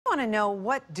want to know,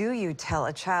 what do you tell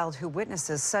a child who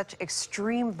witnesses such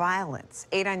extreme violence?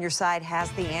 8 on Your Side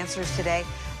has the answers today.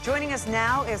 Joining us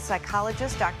now is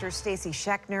psychologist Dr. Stacey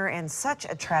Scheckner, and such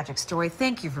a tragic story.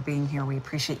 Thank you for being here. We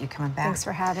appreciate you coming back. Thanks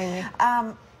for having me.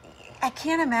 I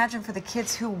can't imagine for the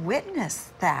kids who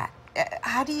witness that.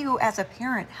 How do you, as a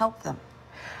parent, help them?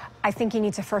 I think you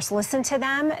need to first listen to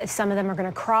them. Some of them are going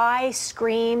to cry,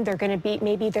 scream. They're going to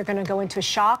maybe they're going to go into a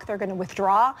shock. They're going to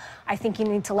withdraw. I think you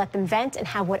need to let them vent and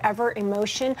have whatever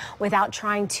emotion without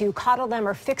trying to coddle them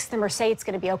or fix them or say it's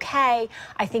going to be okay.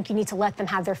 I think you need to let them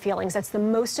have their feelings. That's the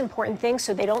most important thing,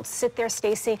 so they don't sit there,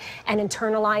 Stacey, and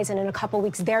internalize, and in a couple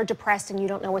weeks they're depressed and you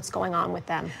don't know what's going on with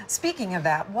them. Speaking of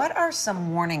that, what are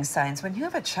some warning signs when you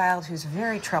have a child who's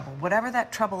very troubled, whatever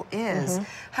that trouble is?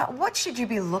 What should you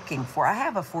be looking for? I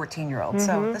have a 14-year-old,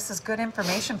 so this is good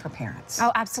information for parents.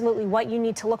 Oh, absolutely. What you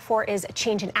need to look for is a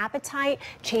change in appetite,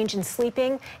 change in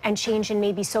sleeping, and change in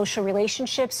maybe social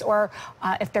relationships, or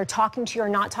if they're talking to you or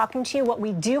not talking to you. What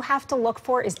we do have to look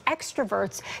for is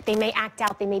extroverts. They may act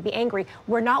out, they may be angry.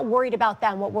 We're not worried about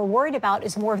them. What we're worried about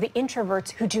is more of the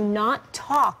introverts who do not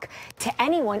talk to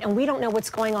anyone, and we don't know what's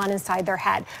going on inside their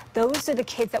head. Those are the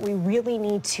kids that we really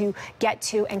need to get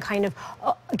to and kind of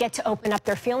get to open up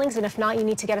their feelings, and if not, you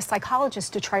need to get a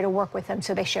psychologist to try to work with them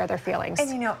so they share their feelings. And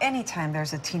you know, anytime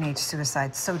there's a teenage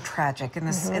suicide, so tragic, in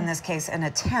this case, an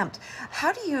attempt,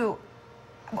 how do you,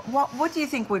 what do you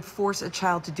think would force a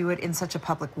child to do it in such a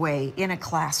public way, in a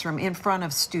classroom, in front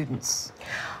of students?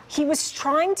 He was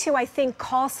trying to, I think,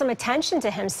 call some attention to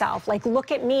himself. Like,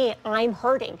 look at me, I'm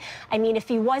hurting. I mean, if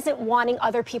he wasn't wanting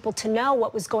other people to know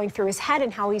what was going through his head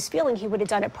and how he's feeling, he would have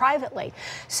done it privately.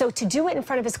 So to do it in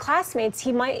front of his classmates,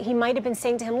 he might have been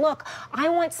saying to him, look, I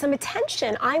want some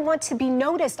attention. I want to be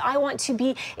noticed. I want to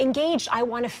be engaged. I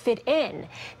want to fit in.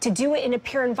 To do it in a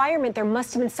peer environment, there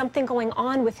must have been something going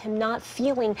on with him not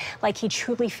feeling like he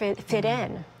truly fit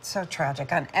in. So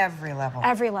tragic on every level.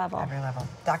 Every level. Every level.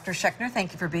 Dr. Scheckner,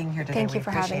 thank you for being here today. Thank you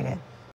for appreciate having me. it.